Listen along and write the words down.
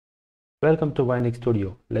Welcome to Vinex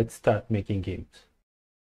Studio. Let's start making games.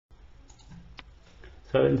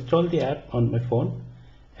 So I install the app on my phone,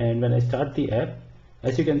 and when I start the app,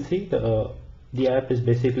 as you can see, the app is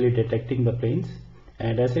basically detecting the planes,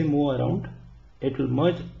 and as I move around, it will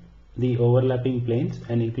merge the overlapping planes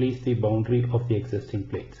and increase the boundary of the existing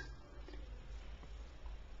planes.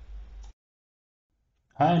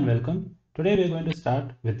 Hi and welcome. Today we're going to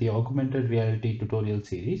start with the augmented reality tutorial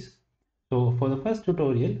series. So for the first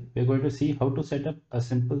tutorial, we're going to see how to set up a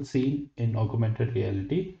simple scene in augmented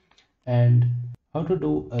reality and how to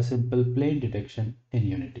do a simple plane detection in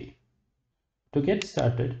Unity. To get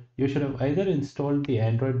started, you should have either installed the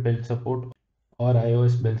Android build support or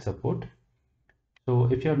iOS build support. So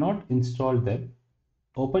if you have not installed them,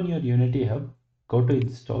 open your Unity Hub, go to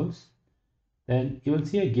installs, then you will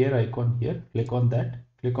see a gear icon here. Click on that,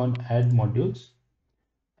 click on add modules,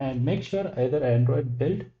 and make sure either Android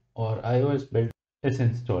build or iOS build is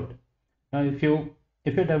installed. Now if you're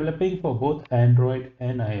developing for both Android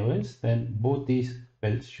and iOS, then both these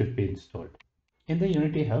builds should be installed. In the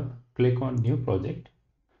Unity Hub, click on new project.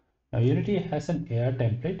 Now Unity has an AR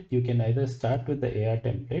template. You can either start with the AR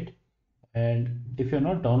template, and if you're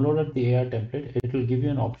not downloaded the AR template, it will give you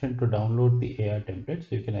an option to download the AR template.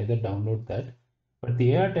 So you can either download that, but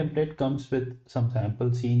the AR template comes with some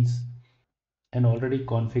sample scenes and already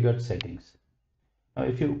configured settings. Now,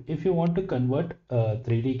 if you want to convert a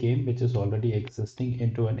 3D game which is already existing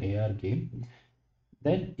into an AR game,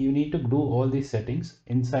 then you need to do all these settings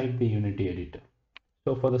inside the Unity editor.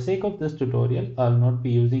 So for the sake of this tutorial, I'll not be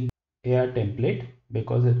using AR template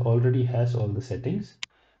because it already has all the settings.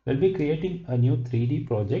 We'll be creating a new 3D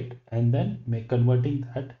project and then converting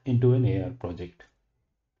that into an AR project.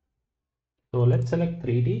 So let's select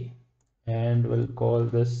 3D and we'll call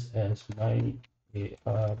this as my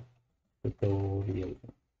AR tutorial.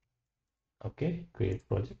 Okay, create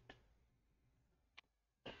project.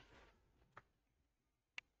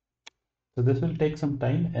 So this will take some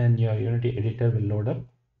time and your Unity editor will load up.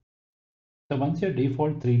 So once your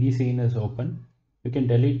default 3D scene is open, you can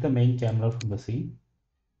delete the main camera from the scene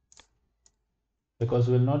because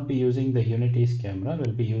we'll not be using the Unity's camera,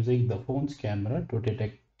 we'll be using the phone's camera to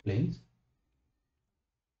detect planes.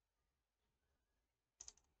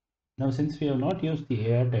 Now since we have not used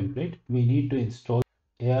the AR template, we need to install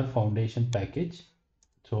AR Foundation package.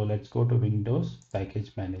 So let's go to Windows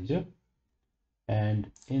Package Manager and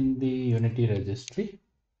in the Unity registry,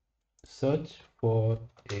 search for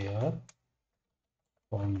AR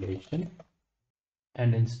Foundation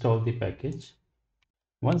and install the package.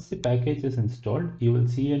 Once the package is installed, you will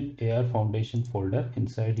see an AR Foundation folder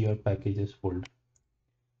inside your packages folder.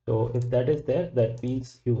 So if that is there, that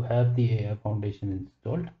means you have the AR Foundation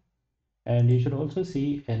installed. And you should also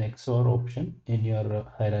see an XOR option in your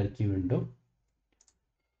hierarchy window.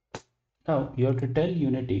 Now you have to tell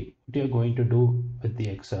Unity what you're going to do with the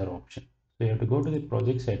XOR option. So you have to go to the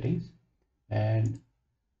project settings and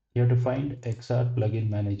you have to find XR plugin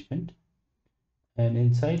management, and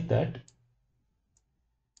inside that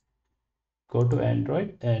go to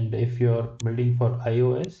Android, and if you're building for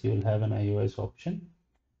iOS, you'll have an iOS option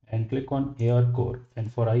and click on AR Core,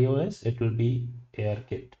 and for iOS it will be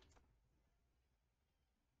ARKit.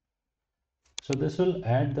 So this will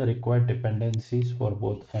add the required dependencies for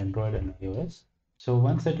both Android and iOS. So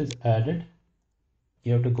once it is added,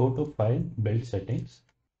 you have to go to File, Build Settings,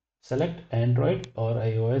 select Android or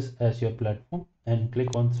iOS as your platform and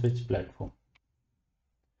click on Switch Platform.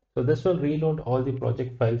 So this will reload all the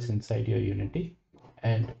project files inside your Unity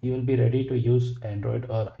and you will be ready to use Android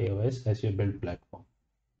or iOS as your build platform.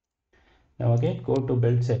 Now again, go to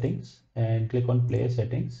Build Settings and click on Player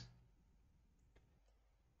Settings.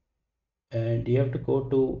 And you have to go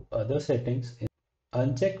to Other Settings,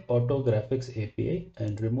 uncheck Auto Graphics API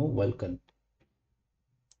and remove Vulkan.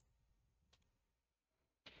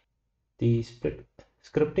 The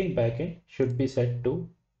scripting backend should be set to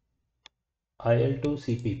IL2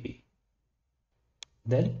 CPP.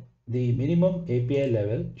 Then the minimum API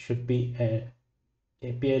level should be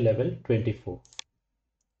API level 24.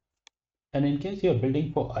 And in case you're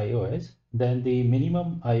building for iOS, then the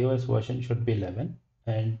minimum iOS version should be 11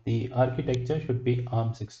 and the architecture should be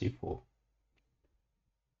ARM64.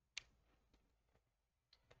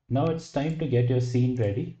 Now it's time to get your scene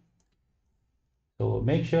ready. So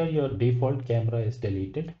make sure your default camera is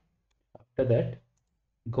deleted. After that,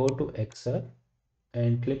 go to XR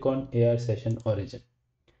and click on AR Session Origin.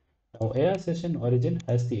 Now AR Session Origin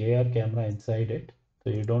has the AR camera inside it, so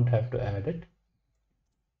you don't have to add it.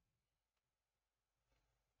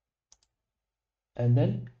 And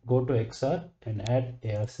then go to XR and add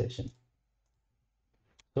AR Session.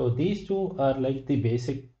 So these two are like the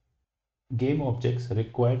basic game objects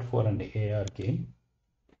required for an AR game.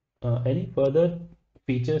 Any further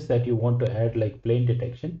features that you want to add, like plane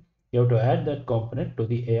detection, you have to add that component to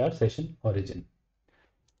the AR session origin.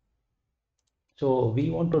 So we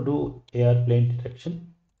want to do AR plane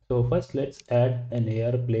detection. So first let's add an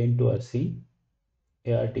AR plane to our scene,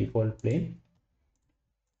 AR default plane.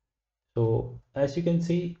 So as you can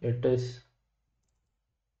see, it is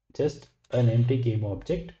just an empty game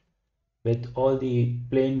object with all the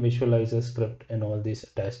plane visualizer script and all this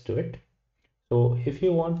attached to it. So if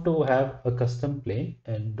you want to have a custom plane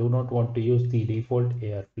and do not want to use the default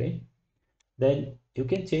AR plane, then you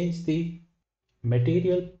can change the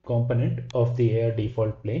material component of the AR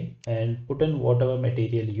default plane and put in whatever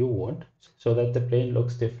material you want so that the plane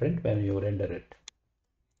looks different when you render it.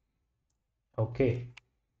 Okay.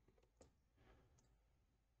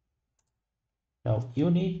 Now you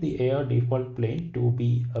need the AR default plane to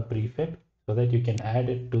be a prefab so that you can add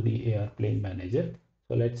it to the AR plane manager.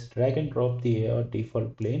 So let's drag and drop the AR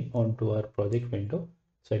default plane onto our project window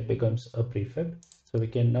so it becomes a prefab. So we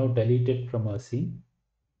can now delete it from our scene.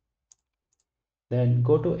 Then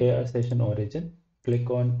go to AR session origin, click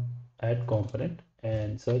on add component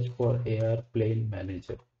and search for AR plane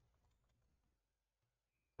manager.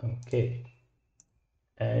 Okay.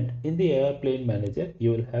 And in the AR plane manager,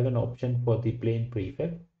 you will have an option for the plane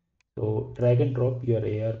prefab. So drag and drop your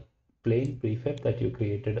AR plane prefab that you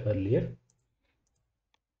created earlier.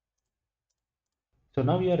 So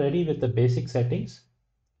now you are ready with the basic settings.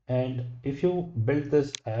 And if you build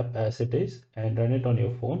this app as it is and run it on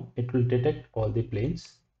your phone, it will detect all the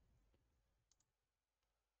planes.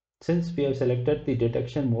 Since we have selected the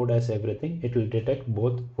detection mode as everything, it will detect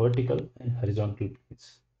both vertical and horizontal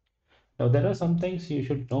planes. Now there are some things you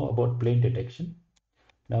should know about plane detection.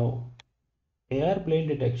 Now AR plane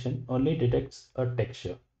detection only detects a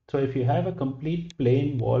texture. So if you have a complete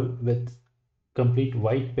plain wall with complete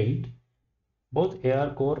white paint, both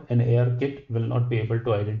AR Core and AR Kit will not be able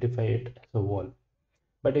to identify it as a wall.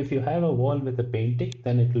 But if you have a wall with a painting,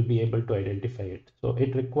 then it will be able to identify it. So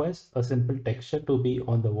it requires a simple texture to be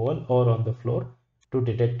on the wall or on the floor to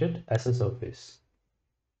detect it as a surface.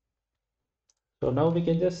 So now we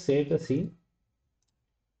can just save the scene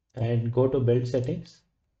and go to build settings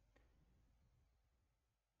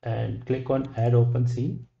and click on add open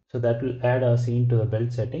scene. So that will add our scene to the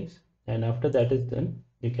build settings. And after that is done,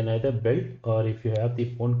 you can either build, or if you have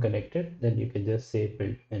the phone connected, then you can just say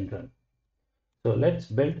build and run. So let's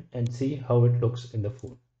build and see how it looks in the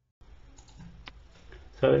phone.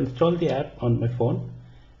 So I install the app on my phone,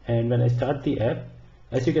 and when I start the app,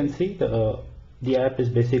 as you can see, the app is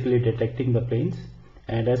basically detecting the planes,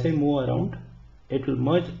 and as I move around, it will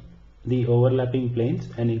merge the overlapping planes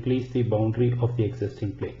and increase the boundary of the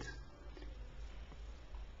existing planes.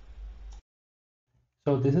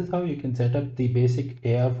 So this is how you can set up the basic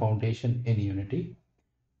AR foundation in Unity.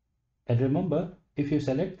 And remember, if you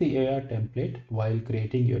select the AR template while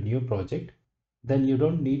creating your new project, then you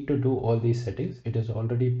don't need to do all these settings. It is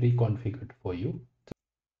already pre-configured for you.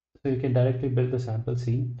 So you can directly build the sample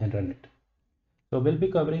scene and run it. So we'll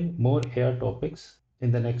be covering more AR topics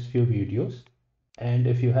in the next few videos. And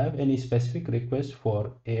if you have any specific request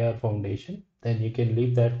for AR foundation, then you can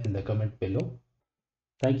leave that in the comment below.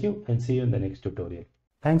 Thank you and see you in the next tutorial.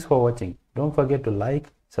 Thanks for watching. Don't forget to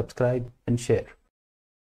like, subscribe and share.